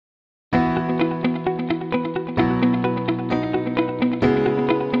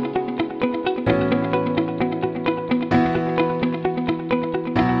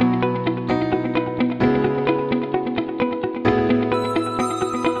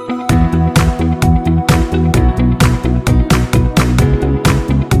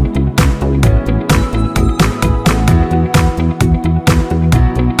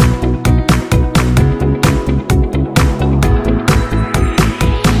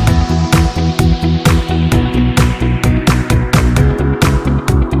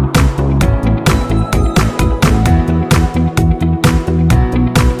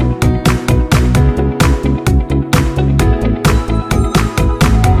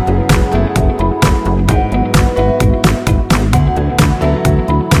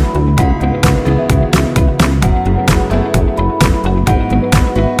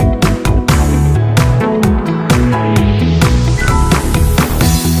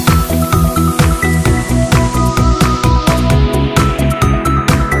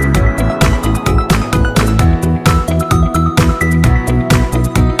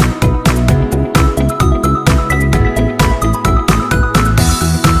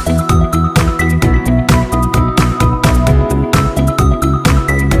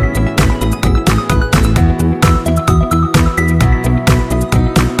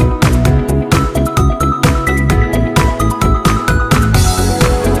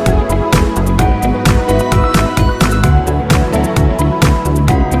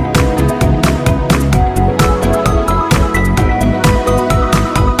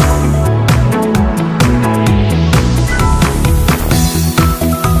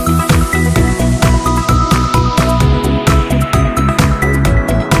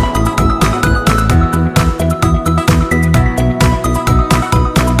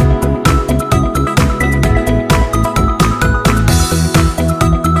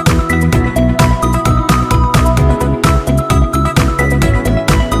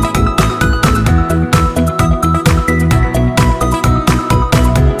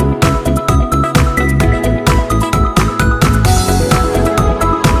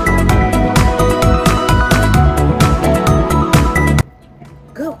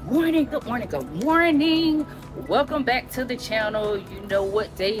morning. Welcome back to the channel. You know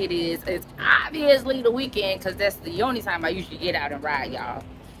what day it is. It's obviously the weekend because that's the only time I usually get out and ride, y'all.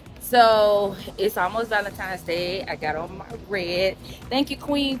 So it's almost Valentine's Day. I got on my red. Thank you,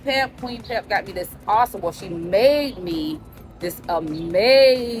 Queen Pep. Queen Pep got me this awesome, well, she made me this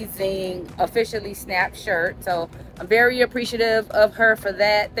amazing officially snap shirt. So I'm very appreciative of her for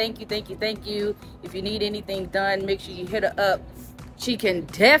that. Thank you, thank you, thank you. If you need anything done, make sure you hit her up. She can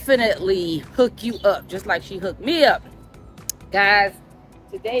definitely hook you up just like she hooked me up. Guys,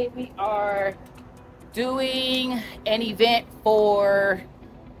 today we are doing an event for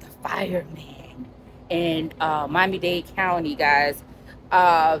the firemen in Miami Dade County, guys.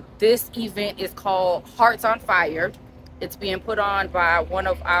 This event is called Hearts on Fire. It's being put on by one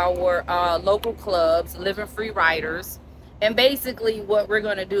of our local clubs, Living Free Riders. And basically what we're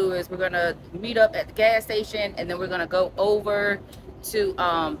going to do is we're going to meet up at the gas station, and then we're going to go over to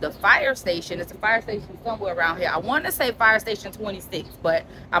the fire station. It's a fire station somewhere around here. I want to say fire station 26, but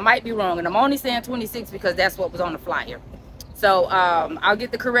I might be wrong, and I'm only saying 26 because that's what was on the flyer. So I'll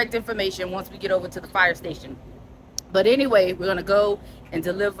get the correct information once we get over to the fire station. But anyway, we're gonna go and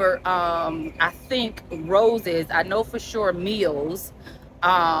deliver I think roses, I know for sure meals,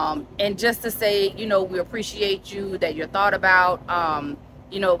 and just to say, you know, we appreciate you, that you thought about,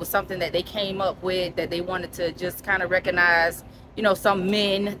 you know, it was something that they came up with, that they wanted to just kind of recognize, you know, some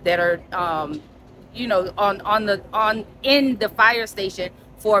men that are you know, in the fire station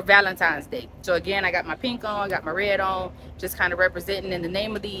for Valentine's Day. So again, I got my pink on, got my red on, just kind of representing, and the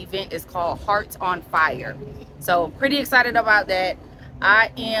name of the event is called Hearts on Fire. So pretty excited about that.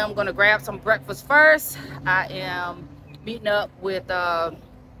 I am gonna grab some breakfast first. I am meeting up with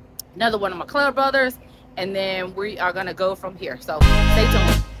another one of my club brothers, and then we are gonna go from here. So stay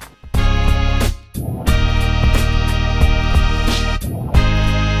tuned.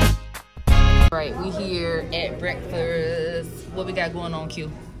 Right, we here at breakfast. What we got going on,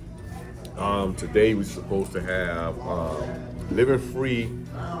 Q? Today we're supposed to have Living Free,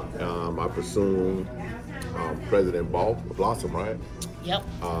 I presume, President Blossom, right? Yep.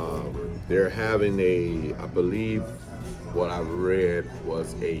 They're having I believe what I read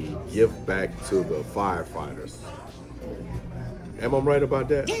was a gift back to the firefighters. Am I right about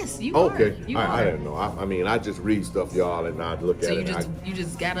that? Yes, you okay. are. I didn't know. I mean, I just read stuff, y'all, and I look at it. So you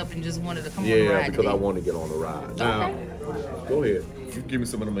just got up and just wanted to come on the ride? the Yeah, because today. I want to get on the ride. Okay. Now, go ahead. You give me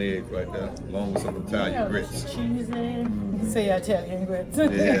some of them eggs right there, along with some Italian grits. Cheese in. Say Italian grits.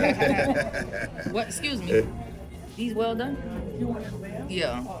 Yeah. What? Excuse me. These well done? You want it well?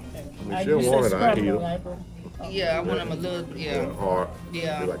 Yeah. If you don't want it, I eat them. Yeah, I want them a little. Yeah. Hard.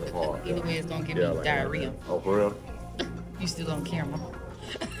 Yeah. They like it hard. Either way, it's gonna give Yeah, me like diarrhea. Oh, for real? You still on camera?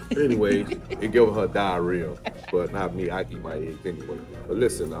 Anyway, it gave her diarrhea, but not me. I eat my eggs anyway. But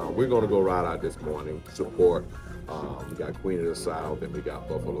listen, we're gonna go ride out this morning, support. We got Queen of the South, and we got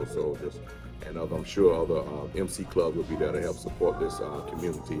Buffalo Soldiers, and I'm sure other MC clubs will be there to help support this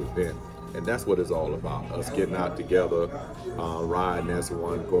community event. And that's what it's all about, us getting out together, riding as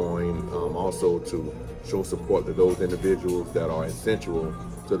one, going, also to show support to those individuals that are essential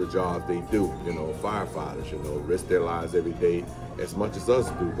to the jobs they do. You know, firefighters, you know, risk their lives every day as much as us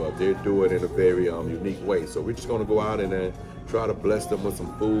do, but they do it in a very unique way. So we're just gonna go out and try to bless them with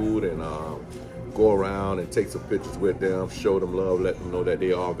some food, and go around and take some pictures with them, show them love, let them know that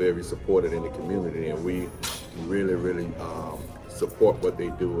they are very supported in the community, and we really, really support what they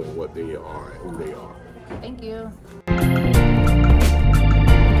do and what they are and who they are. Thank you.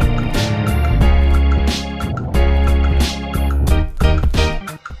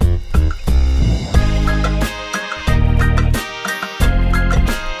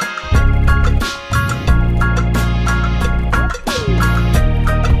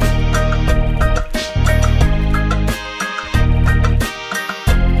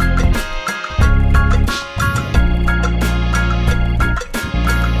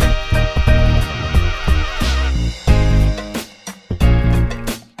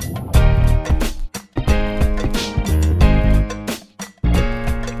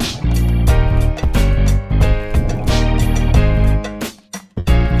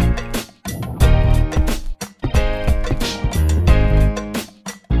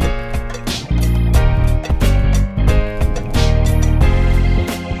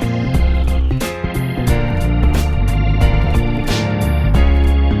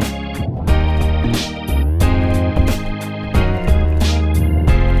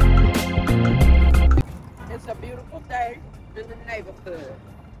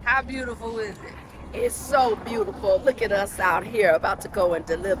 How beautiful is it? It's so beautiful. Look at us out here about to go and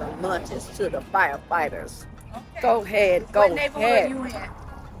deliver lunches to the firefighters. Okay. Go ahead, go What neighborhood ahead. you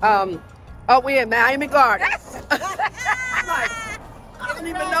in? Oh, we in Miami Gardens. I'm like, I don't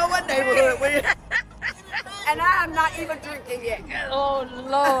even know what neighborhood we're in. And I'm not even drinking yet. Oh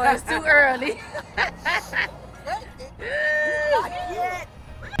Lord, it's too early. Not yet.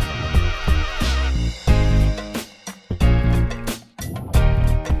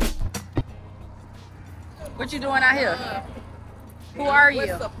 What you doing out here? Who are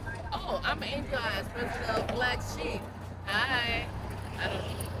you? Oh, I'm Angel Eyes, president of Black Sheep. Hi. I don't know.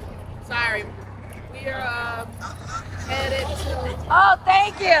 Sorry. We are headed to. Oh,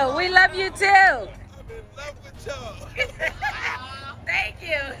 thank you. We love you too. I'm in love with y'all. Thank you.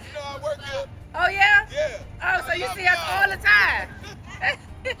 You know I work here. Oh yeah? Yeah. Oh, so you see us all the time.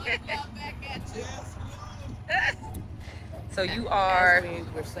 Back at you. So you As are. we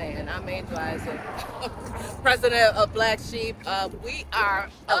were saying, I'm Angel Eyes, president of Black Sheep. We are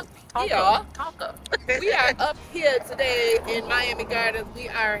up here. We are up here today in Miami Gardens. We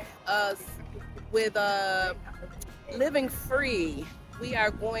are with Living Free. We are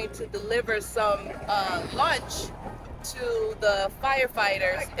going to deliver some lunch to the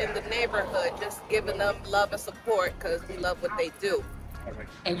firefighters in the neighborhood, just giving them love and support because we love what they do.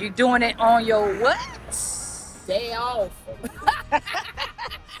 And you doing it on your what? Day off.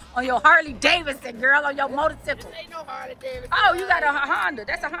 On your Harley Davidson, girl, on your motorcycle. Ain't no Harley Davidson. Oh, you got a Honda.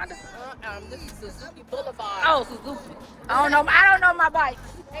 That's a Honda. This is Suzuki Boulevard. Oh, Suzuki. I don't know my bike.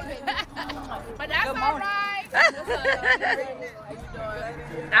 But that's Good all morning. right.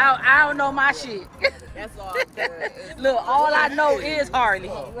 I don't know my shit. That's all good. Look, all I know is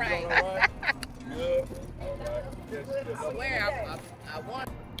Harley. Right. I swear, I want.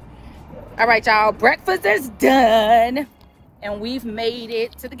 All right, y'all. Breakfast is done, and we've made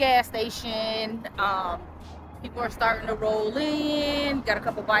it to the gas station. People are starting to roll in. Got a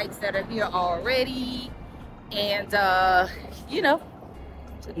couple bikes that are here already, and you know,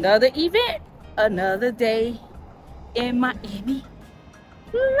 it's another event, another day in Miami,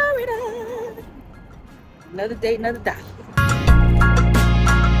 Florida. Another day, another dollar.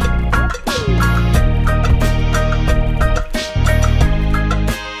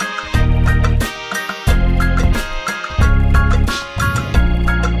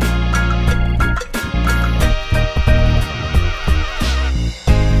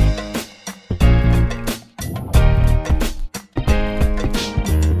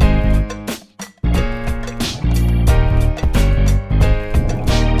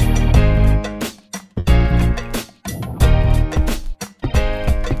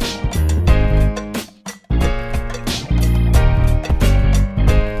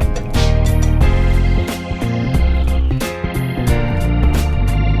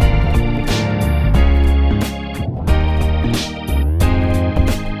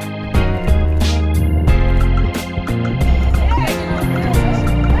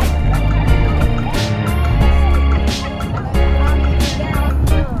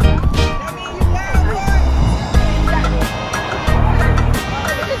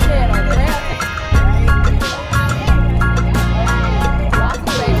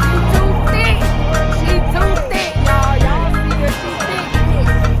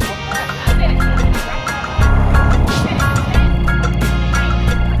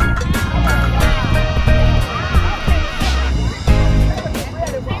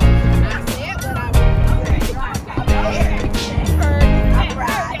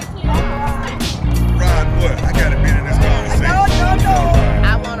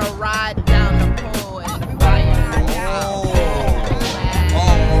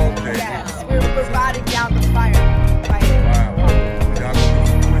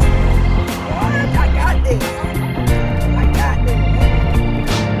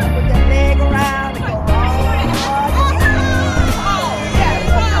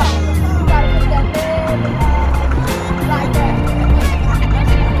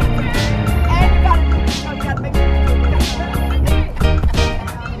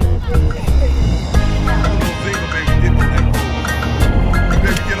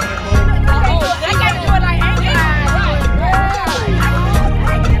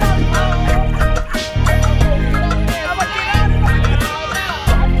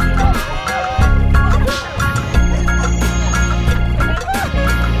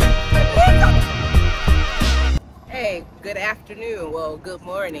 Well, good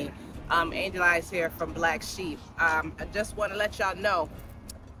morning. Angel Eyes here from Black Sheep. I just want to let y'all know,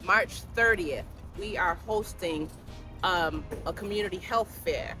 March 30th, we are hosting a community health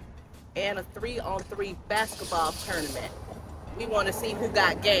fair and a 3-on-3 basketball tournament. We want to see who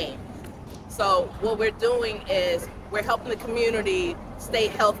got game. So what we're doing is we're helping the community stay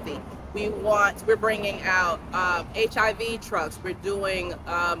healthy. We're bringing out HIV trucks. We're doing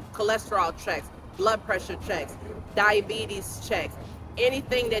cholesterol checks, blood pressure checks, diabetes checks.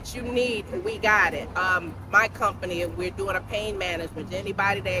 Anything that you need, we got it. My company, we're doing a pain management.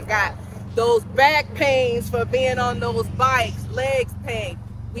 Anybody that got those back pains for being on those bikes, legs pain,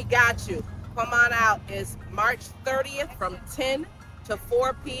 we got you. Come on out. It's March 30th from 10 to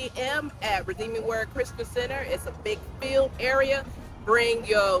 4 p.m. at Redeeming Word Christian Center. It's a big field area. Bring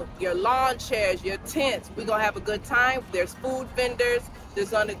your lawn chairs, your tents. We're gonna have a good time. There's food vendors.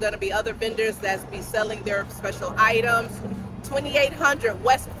 There's gonna be other vendors that's be selling their special items. 2800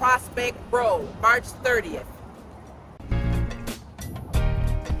 West Prospect Road, March 30th.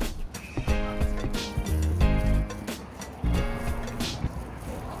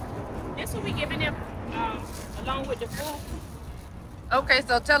 This will be giving them along with the food. Okay,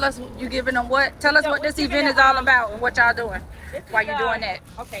 so tell us, you giving them what? Tell us what this event is all about and what y'all doing while you're doing that.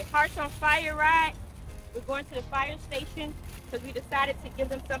 Okay, Hearts on Fire ride. We're going to the fire station because we decided to give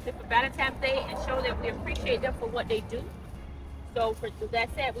them something for Valentine's Day and show that we appreciate them for what they do. So for that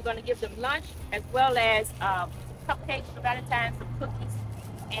said, we're going to give them lunch as well as some cupcakes for Valentine's, some cookies,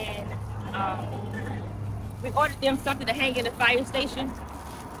 and we ordered them something to hang in the fire station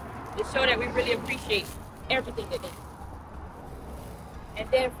to show that we really appreciate everything that they do. And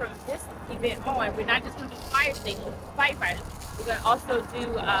then from this event on, we're not just going to do fire station firefighters. We're going to also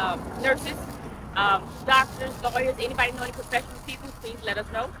do nurses, doctors, lawyers, anybody know any professional people, please let us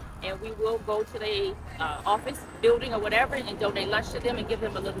know. And we will go to the office, building, or whatever, and donate lunch to them and give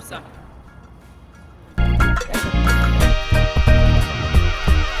them a little something.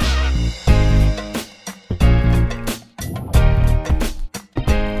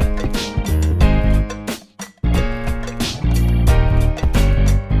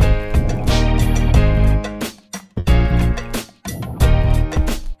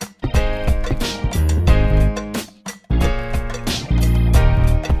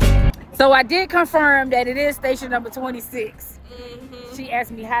 So I did confirm that it is station number 26. She asked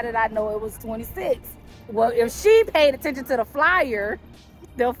me, how did I know it was 26? Well, if she paid attention to the flyer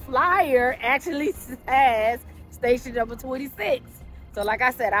actually says station number 26. So like I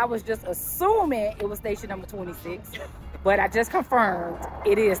said, I was just assuming it was station number 26, but I just confirmed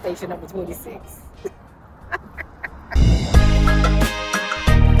it is station number 26.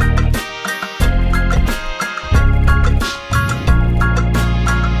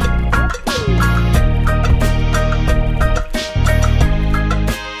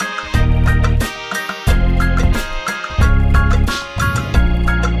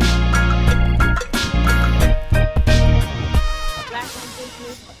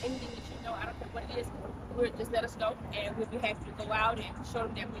 Just let us know, and we'll be happy to go out and show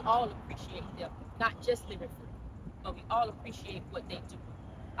them that we all appreciate them, not just living food, but we all appreciate what they do.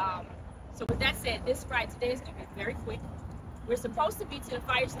 So with that said, this ride today is going to be very quick. We're supposed to be to the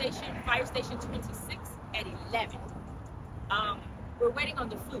fire station 26 at 11. We're waiting on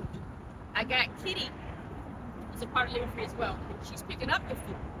the food. I got Kitty, who's a part of Living Free as well. She's picking up the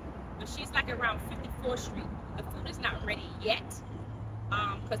food, but she's like around 54th Street. The food is not ready yet,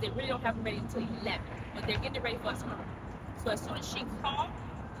 because they really don't have it ready until 11, but they're getting it ready for us tomorrow. So as soon as she calls,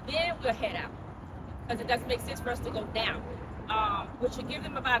 then we'll head out, because it doesn't make sense for us to go down. We should give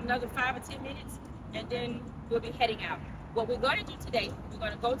them about another 5 or 10 minutes, and then we'll be heading out. What we're going to do today, we're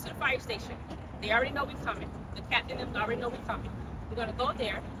going to go to the fire station. They already know we're coming. The captain and them already know we're coming. We're going to go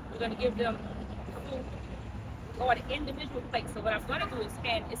there. We're going to give them food on an individual plate. So what I'm going to do is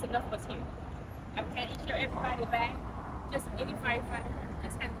hand, it's enough of us here. I'm handing each and everybody a bag. Just any firefighter,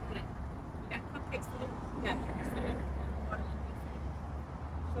 just hand the plate. We got cupcakes for them, we got cookies for them,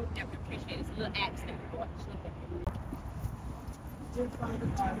 so that we appreciate it. It's a little axe that we bought. Dear Father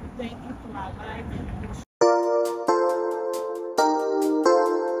God, we thank you for our life.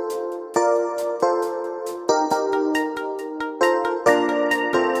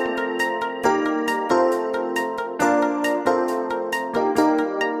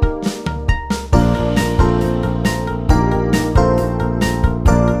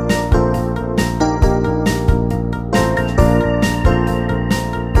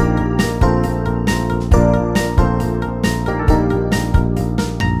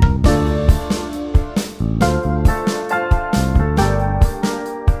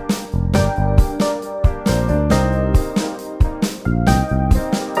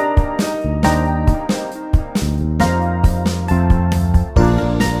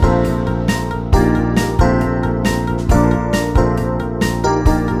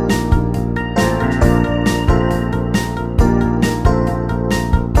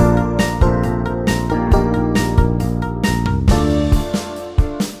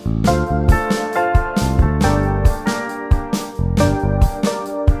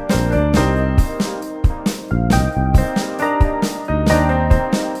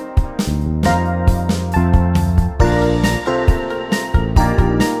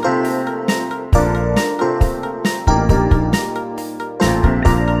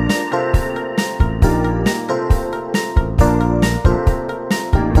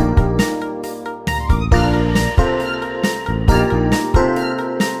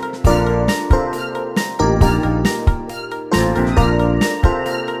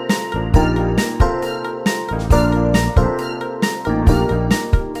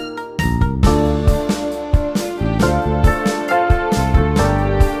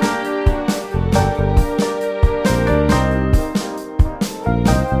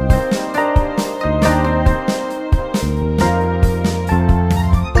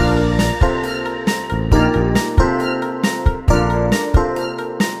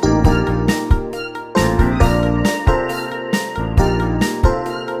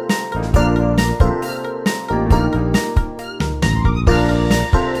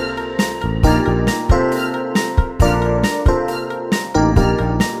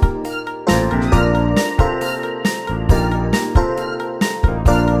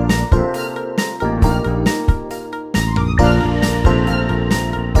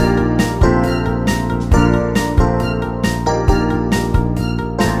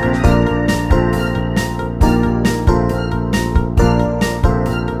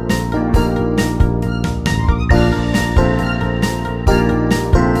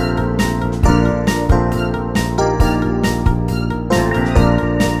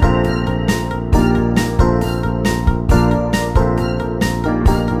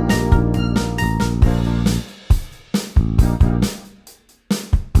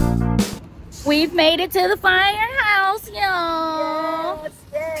 it to the firehouse, y'all. Yes,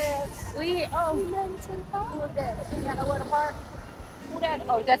 yes. We oh, Who was that? You got nowhere to park? who that?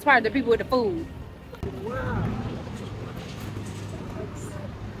 Oh, that's part of the people with the food. Wow.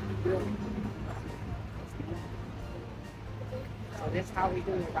 So this how we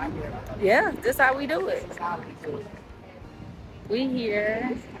do it right here. Yeah, this how we do it. We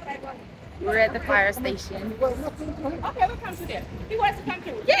here. We're at the fire station. Okay, we'll come to there. He wants to come to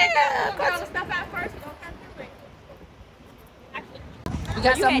it. Yeah, We'll get all the stuff out first. We'll come to it. we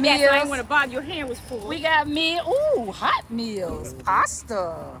got You some had that, so I didn't want meals. to bother. Your hand was full. We got meal. Ooh, hot meals.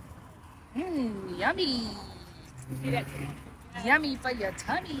 Pasta. Yummy. See that? Yummy for your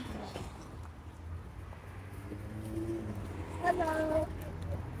tummy. Hello.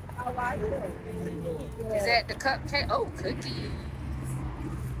 How are you? Is that the cupcake? Oh, cookies.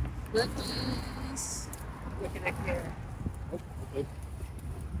 Cookies.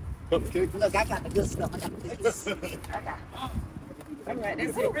 Cupcake. Look, I got the good stuff. I got the good stuff. All right,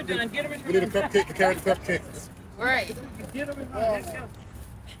 that's it. We're done. Get them We need a cupcake to carry the cupcakes. Right. Get them in.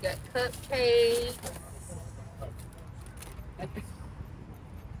 Got cupcakes.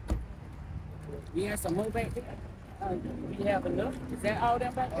 We have some more back there. We have enough. Is that all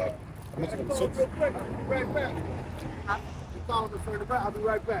them back there? Right back. You call the further back. I'll be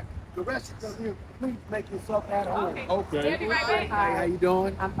right back. The rest of you, please make yourself at home. Okay. Be right back. Hi, how you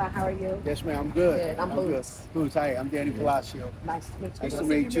doing? I'm fine. How are you? Yes, ma'am. I'm good. Good. I'm Boots. Boots, hi. I'm Danny Palacio. Nice to meet you. Nice to See,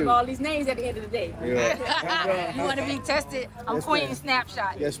 meet remember you. all these names at the end of the day. Yeah. You want to be tested? I'm Yes, Queen ma'am.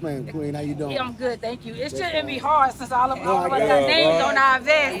 Snapshot. Yes, ma'am. Queen, how you doing? Yeah, I'm good, thank you. It shouldn't be hard since all of us I got got it, names boy. on our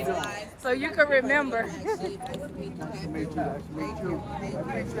vests, so you can remember. Nice to meet you. Nice to meet you.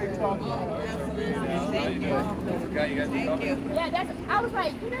 Yeah, that's. I was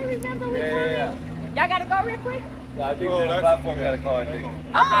like, do they remember we coming? Y'all gotta go real quick. I think the platform got a call, I think.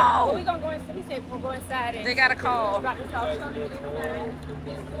 Well, we Oh, gonna go inside. He said we'll go inside and they got a call. drop this off. They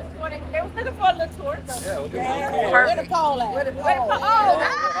was looking for a little tour. So. Yeah, we'll do Where the pole at? Where the pole at?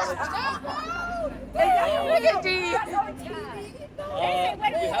 Look at these. We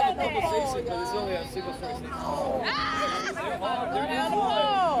have a conversation, but it's only a single person.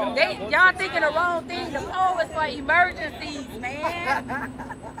 Y'all thinking the wrong thing. The pole is for emergencies, man.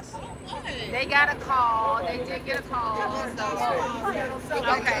 They got a call. They did get a call. Okay. It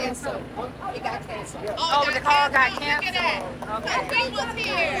got canceled. Oh, the call got canceled. Okay.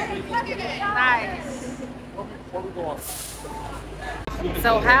 Nice.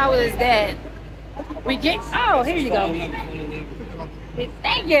 So how is that? We get. Oh, here you go.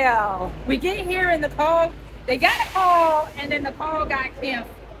 Thank you. We get here and the call. They got a call and then the call got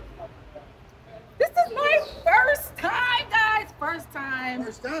canceled. This is my first time, guys. First time.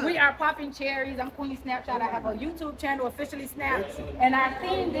 We are popping cherries. I'm Queen Snapshot. I have a YouTube channel, Officially Snap. And our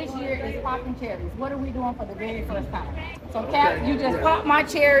theme this year is popping cherries. What are we doing for the very first time? So, Cap, you just popped my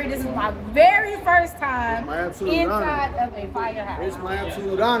cherry. This is my very first time My absolute inside honor. of a firehouse. It's my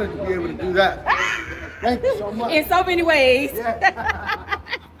absolute honor to be able to do that. Thank you so much. In so many ways. Yeah.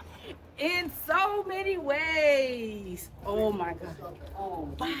 In so many ways. Oh my God.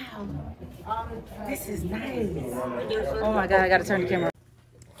 Wow. This is nice. Oh my God, I gotta turn the camera.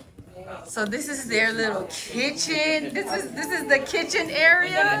 So this is their little kitchen. This is the kitchen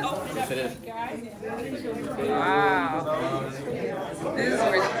area. Wow. This is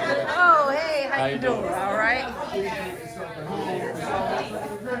really good. Oh, hey, how you doing? All right.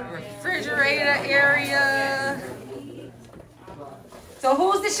 Refrigerator area. So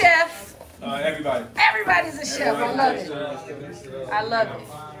who's the chef? Everybody. Everybody's a chef. I love it. I love it.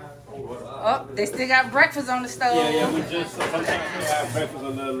 Oh, they still got breakfast on the stove. We just sometimes we have breakfast a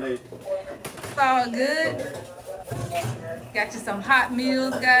little late. It's all good. Got you some hot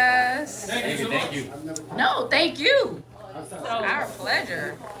meals, guys. Thank you. No, thank you. Our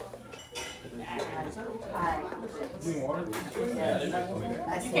pleasure. You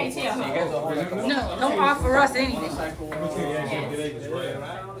can't tell. No, don't offer us anything.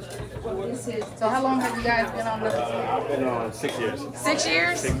 So how long have you guys been on the? I've been on 6 years. 6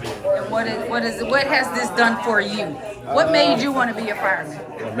 years? And what has this done for you? What made you want to be a fireman?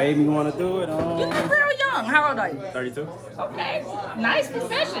 What made me want to do it? You're real young. How old are you? 32. Okay. Nice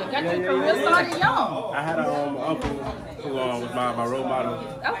profession. Got your career started young. I had an uncle who was my role model.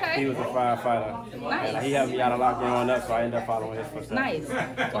 Okay. He was a firefighter. Nice. And he helped me out a lot growing up, so I ended up following his footsteps. Nice.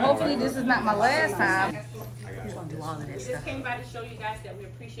 So hopefully this is not my last time. He's gonna do all of this We stuff. just came by to show you guys that we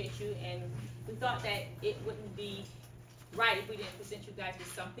appreciate you, and we thought that it wouldn't be right if we didn't present you guys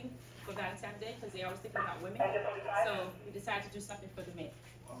with something for Valentine's Day, because they're always thinking about women. So we decided to do something for the men.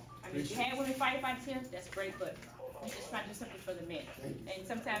 I mean, if you had women firefighters here, that's great, but We're just trying to do something for the men. And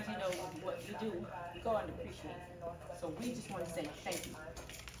sometimes, you know, what we do, we go unappreciated. So we just want to say thank you.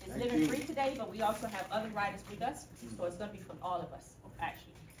 It's living free today, but we also have other riders with us, so it's going to be for all of us,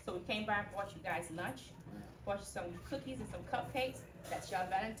 actually. So we came by and brought you guys lunch, brought you some cookies and some cupcakes. That's y'all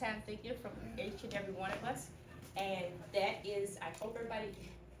Valentine's Day gift from each and every one of us. And that is, I hope everybody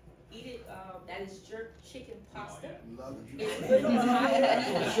eat it. That is jerk chicken pasta. Love it. It's really hot.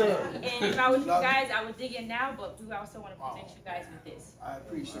 And if I was you guys, I would dig in now, but we also want to present you guys with this. I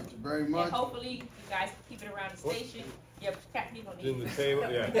appreciate you very much. And hopefully you guys can keep it around the station. Yeah, Captain, on In the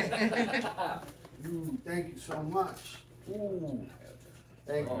table, yeah. Thank you so much. Ooh.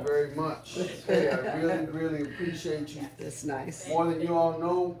 Thank you very much. Hey, I really, really appreciate you. That's nice. More than you all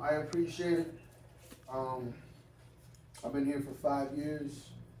know, I appreciate it. I've been here for 5 years.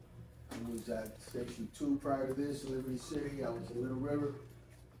 I was at Station 2 prior to this in Liberty City. I was in Little River.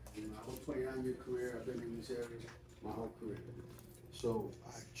 In my whole 29-year career, I've been in this area my whole career. So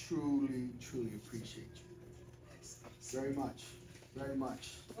I truly, truly appreciate you. Very much. Very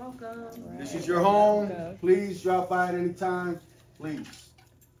much. Welcome. This is your home. Please drop by at any time. Please.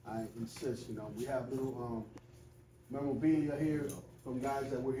 I insist, you know, we have little memorabilia here from guys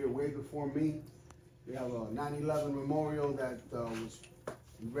that were here way before me. We have a 9/11 memorial that was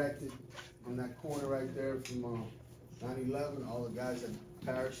erected on that corner right there from 9/11. All the guys that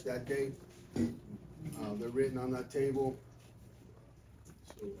perished that day, they're written on that table.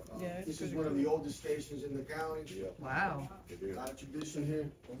 So, this is one of the oldest stations in the county. Yeah. Wow. A lot of tradition here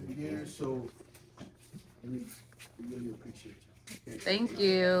over the years, so we really appreciate you. Okay? Thank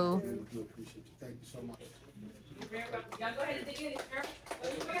you. Really do appreciate you. Thank you so much. Y'all go ahead and dig in it, girl.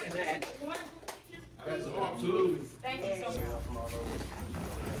 Absolutely. Thank you so much.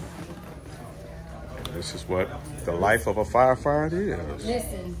 This is what the life of a firefighter is.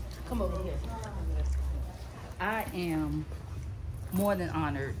 Listen, come over here. I am more than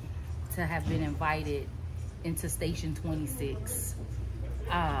honored to have been invited into Station 26.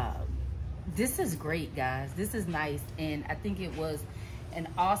 This is great, guys. This is nice, and I think it was an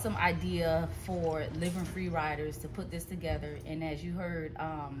awesome idea for Living Free Riders to put this together. And as you heard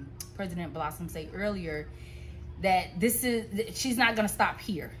President Blossom say earlier, that she's not gonna stop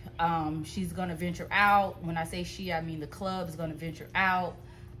here. She's gonna venture out. When I say she, I mean the club is gonna venture out.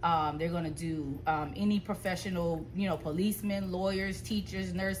 They're gonna do any professional, you know, policemen, lawyers,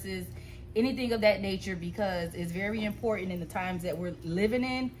 teachers, nurses, anything of that nature, because it's very important in the times that we're living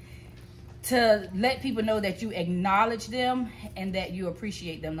in to let people know that you acknowledge them and that you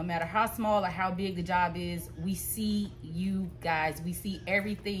appreciate them. No matter how small or how big the job is, we see you guys. We see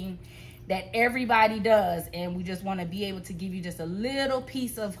everything that everybody does, and we just want to be able to give you just a little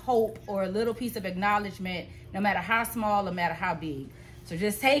piece of hope or a little piece of acknowledgement, no matter how small, no matter how big. So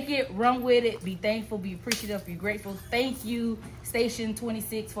just take it, run with it, be thankful, be appreciative, be grateful. Thank you, Station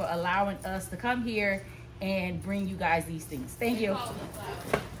 26, for allowing us to come here and bring you guys these things. Thank you.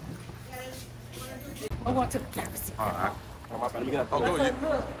 I want to the privacy. All right.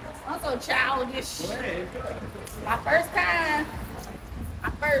 I'm so childish. My first time. My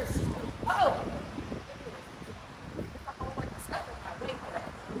first. Oh.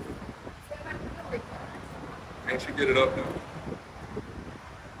 Can't you get it up now?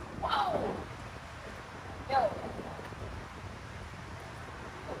 Whoa. Yo.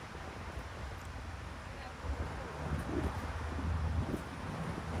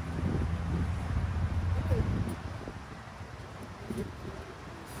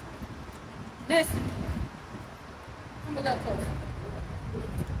 Listen, come a little closer.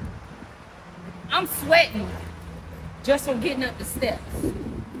 I'm sweating just from getting up the steps.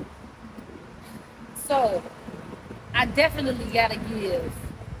 So I definitely gotta give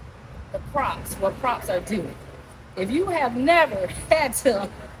the props what props are due. If you have never had to,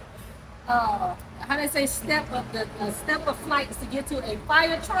 how they say, step up of flights to get to a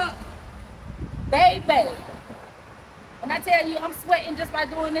fire truck, baby. When I tell you I'm sweating just by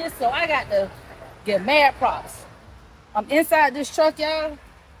doing this, so I got to get mad props. I'm inside this truck, y'all,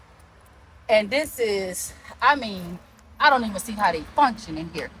 and this is, I mean, I don't even see how they function in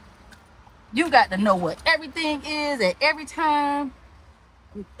here. You got to know what everything is at every time.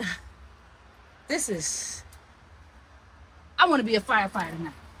 This is, I want to be a firefighter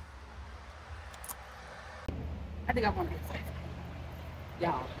now. I think I want to be a firefighter.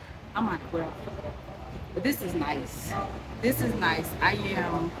 Y'all, I'm on the world. But this is nice. This is nice. I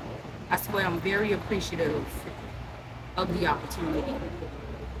swear I'm very appreciative of the opportunity,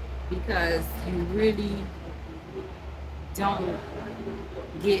 because you really don't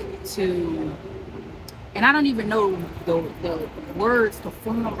get to, and I don't even know the words to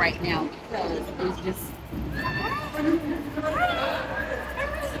form right now, because it's just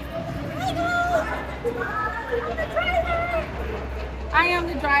I am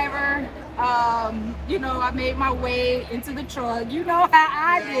the driver. You know, I made my way into the truck. You know how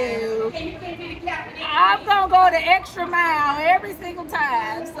I do. I'm gonna go the extra mile every single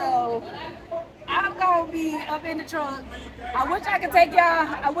time. So I'm gonna be up in the truck. I wish I could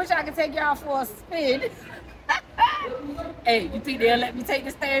take y'all for a spin. Hey, you think they'll let me take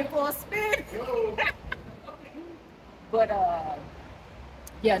this thing for a spin? But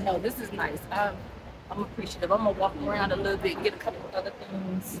yeah, no, this is nice. I'm appreciative. I'm gonna walk around a little bit, get a couple of other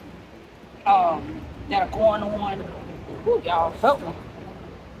things that are going on. Ooh, y'all, help me.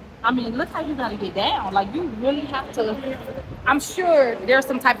 I mean, look how you gotta get down. Like, you really have to. I'm sure there's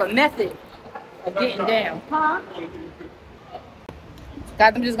some type of method of getting down, huh?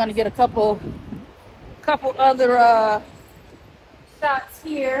 Guys, I'm just gonna get a couple other shots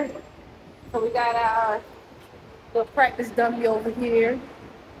here. So we got our little practice dummy over here.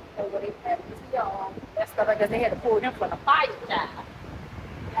 So what they practice on. That's stuff, I guess they had to pull him from the fire job.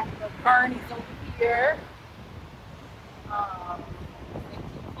 Got the Bernie's over here.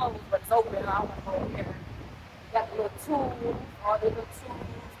 It's closed, but it's open. I don't want to go over here. Got the little tools, all the little tools.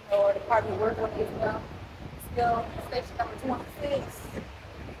 You know, they probably work on this stuff. Still, station number 26.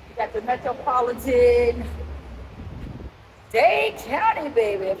 We got the Metropolitan Dade County,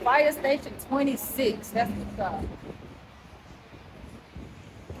 baby. Fire Station 26. That's what's up.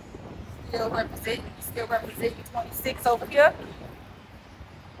 Still representing 26 over here.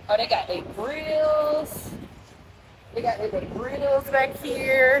 Oh, they got their grills. They got their grills back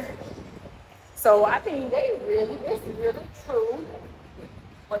here. So I mean, it's really true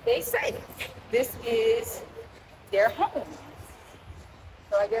what they say. This is their home.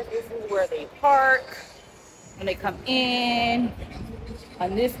 So I guess this is where they park when they come in.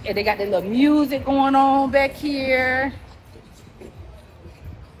 And they got their little music going on back here.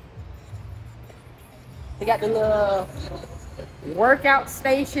 They got the little workout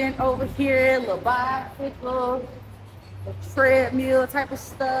station over here, little bicycle, the treadmill type of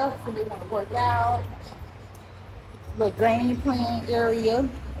stuff. So they want to work out. Little game playing area.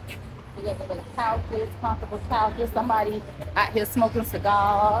 They got the little couches, comfortable couches. Somebody out here smoking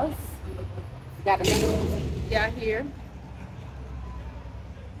cigars. Got a little out here.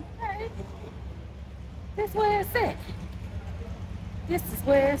 Okay. This is where it's at. This is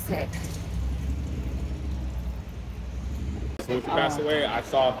where it's at. When she passed away, I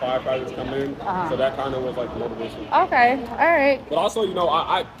saw firefighters come in, so that kind of was like motivation. Okay, all right. But also, you know,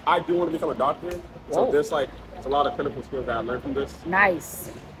 I do want to become a doctor, so there's like it's a lot of clinical skills that I learned from this.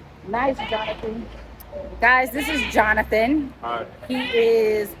 Nice, Jonathan. Guys, this is Jonathan. Hi. He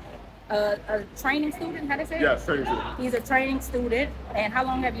is a training student. How do you say? Yes, training student. He's a training student. And how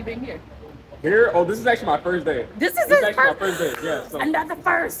long have you been here? Here? Oh, this is actually my first day. This is actually my first day. Yeah. So another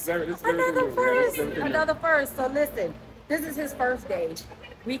first. Another new. first. So listen. This is his first day.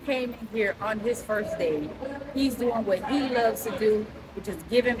 We came here on his first day. He's doing what he loves to do, which is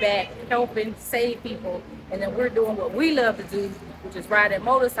giving back, helping, save people. And then we're doing what we love to do, which is riding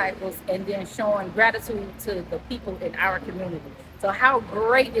motorcycles and then showing gratitude to the people in our community. So how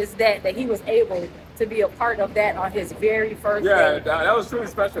great is that he was able to be a part of that on his very first day? Yeah, that was truly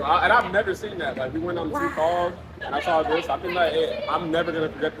special. And I've never seen that. Like, we went on the 2 calls and I saw this. I feel like I'm never going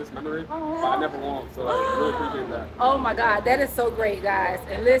to forget this memory, but I never won't. So, like, really appreciate that. Oh my God, that is so great, guys.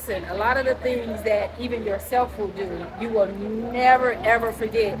 And listen, a lot of the things that even yourself will do, you will never, ever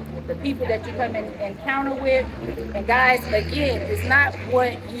forget the people that you come in encounter with. And guys, again, it's not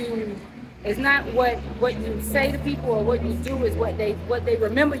what you say to people or what you do, is what they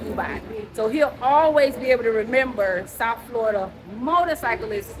remember you by. So he'll always be able to remember South Florida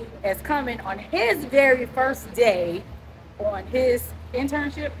motorcyclist as coming on his very first day on his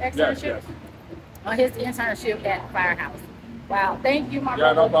externship, Yes. on his internship at Firehouse. Wow, thank you, my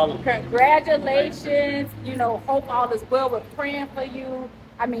brother. No problem. Congratulations. You know, hope all is well. We're praying for you.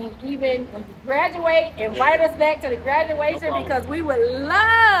 I mean, even when you graduate, invite us back to the graduation, because we would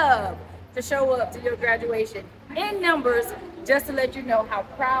love to show up to your graduation in numbers, just to let you know how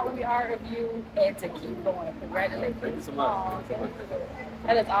proud we are of you and to keep going. Congratulations. Thank you so much.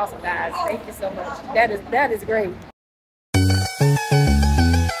 That is awesome, guys. Thank you so much. That is great.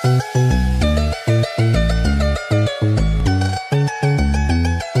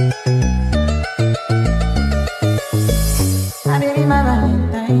 My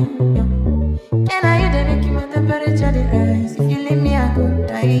Valentine, can I you the make you want the temperature the rise? If you leave me, I could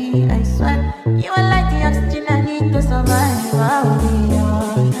die. I swear, you are like the oxygen I need to survive.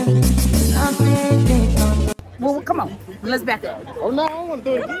 Well, come on, let's back up. Oh no, I don't want to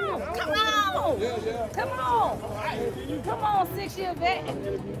do it again. Come on. on. Come on. Come on, 6-year vet.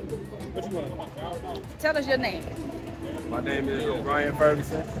 Tell us your name. My name is Brian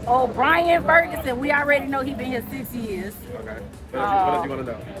Ferguson. Oh, Brian Ferguson. We already know he's been here 6 years. Okay. What else you want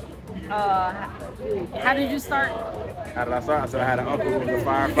to know? How did you start? How did I start? So I had an uncle who was a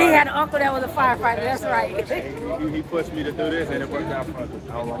firefighter. He had an uncle that was a firefighter. That's right. He pushed me to do this, and it worked out for me.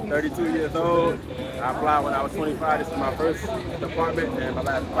 I was like 32 years old. I applied when I was 25. This is my first department and my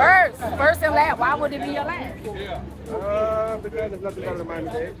last. First and last. Why would it be your last? Because there's nothing better than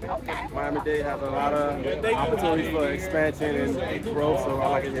Miami-Dade. Okay. Miami-Dade has a lot of opportunities for expansion and growth, so I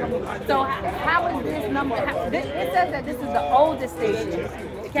like it here. So how is this number? It says that this is the oldest station.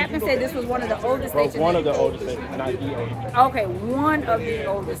 The captain said this was one of the oldest stations. One of the oldest stations, not the oldest. Okay, one of the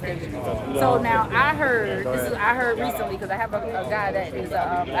oldest stations. So now I heard recently, because I have a guy that is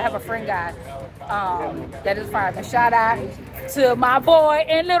I have a friend guy that is fireman. Shout out to my boy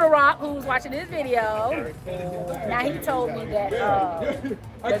in Little Rock who's watching this video. Now he told me that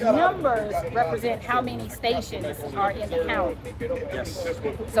the numbers represent how many stations are in the county. Yes.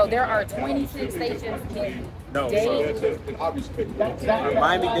 So there are 26 stations in Dade.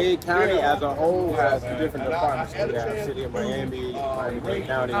 Miami-Dade County as a whole has different departments. We have City of Miami, Miami-Dade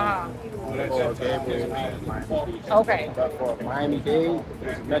County, Coral Gables, Miami-Dade. Okay. But for Miami-Dade,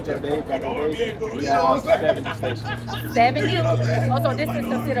 Metro Dade, we have 70 stations. 70? Oh, so this is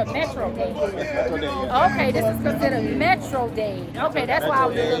considered Metro Dade. Okay, this is considered Metro Dade. Okay, that's why I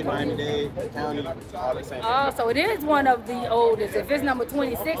was looking. Miami-Dade County, all the same. Oh, so it is one of the oldest. If it's number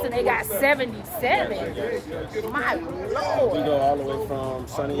 26 and they got 77, my Lord. We go all the way from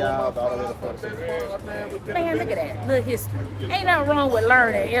Sunny Isles all the way to Florida. Man, look at that. Little history. Ain't nothing wrong with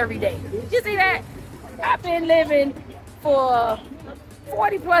learning every day. You see that? I've been living for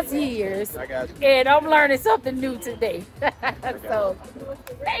 40 plus years, and I'm learning something new today. So,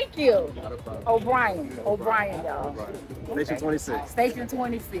 thank you. O'Brien, y'all. Station 26. Station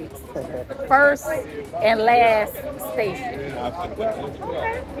 26. First and last station.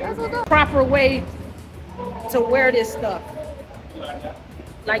 Okay, that's what's up. Proper way to wear this stuff.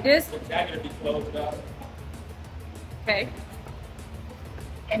 Like this? Okay.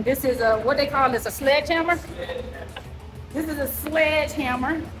 And this is a, what they call this, a sledgehammer? This is a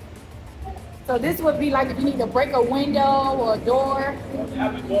sledgehammer. So this would be like if you need to break a window or a door.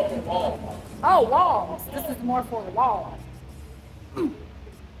 Oh, walls. This is more for walls.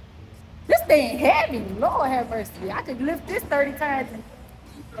 This thing heavy. Lord have mercy. I could lift this 30 times and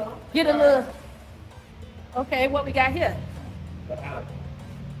get a little. Okay, what we got here? A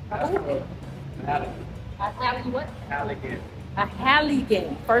what? A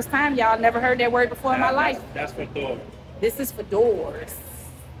halligan. First time, y'all never heard that word before in my life. That's for doors. This is for doors.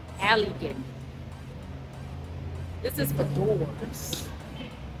 Halligan. This is for doors.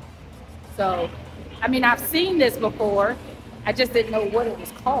 So, I mean, I've seen this before. I just didn't know what it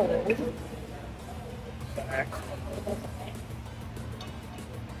was called.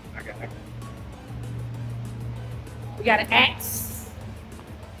 We got an axe.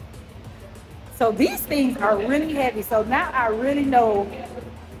 So these things are really heavy. So now I really know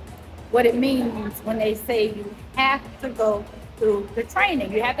what it means when they say you have to go through the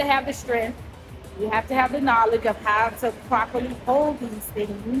training. You have to have the strength. You have to have the knowledge of how to properly hold these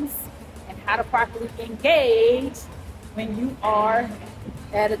things and how to properly engage when you are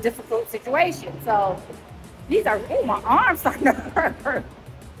at a difficult situation. So these are, oh, my arm's starting to hurt.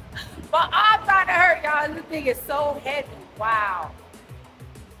 My arm's starting to hurt, y'all. This thing is so heavy. Wow.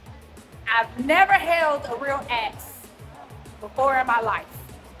 I've never held a real axe before in my life.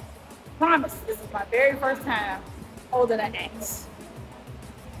 Promise, this is my very first time holding an axe.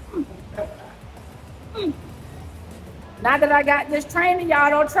 Now that I got this training, y'all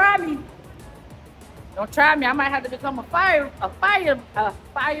don't try me. Don't try me. I might have to become a fire.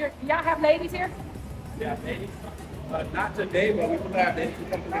 Y'all have ladies here? Yeah, ladies. Not today, but we will have ladies who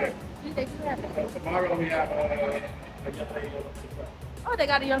come today. Tomorrow we have a young lady. Oh, they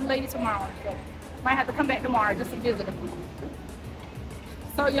got a young lady tomorrow. So might have to come back tomorrow just to visit them.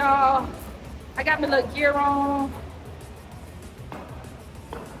 So y'all, I got my little gear on.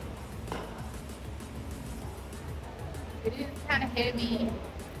 It is kind of heavy.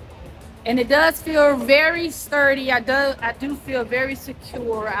 And it does feel very sturdy. I do feel very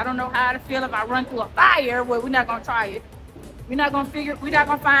secure. I don't know how to feel if I run through a fire. Well, we're not gonna try it. We're not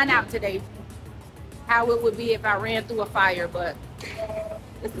gonna find out today how it would be if I ran through a fire, but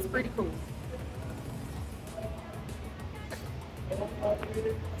this is pretty cool.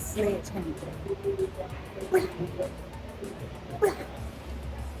 Sledgehammer.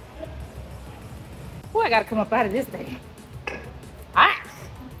 Boy, I gotta come up out of this thing. Ah!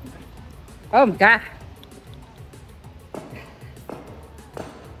 Oh my God.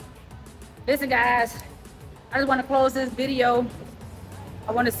 Listen, guys, I just want to close this video.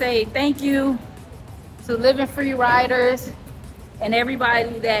 I want to say thank you to Living Free Riders and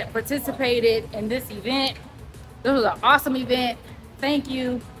everybody that participated in this event. This was an awesome event. Thank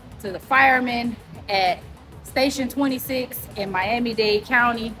you to the firemen at Station 26 in Miami-Dade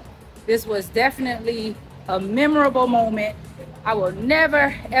County. This was definitely a memorable moment. I will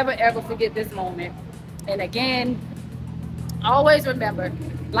never, ever, ever forget this moment. And again, always remember,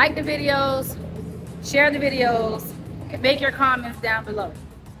 like the videos, share the videos, and make your comments down below.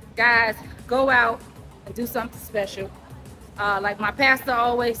 Guys, go out and do something special. Like my pastor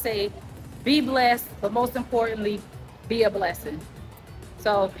always say, be blessed, but most importantly, be a blessing.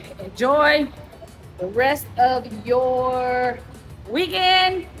 So enjoy the rest of your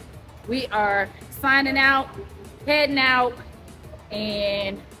weekend. We are signing out, heading out,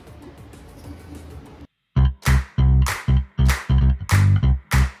 and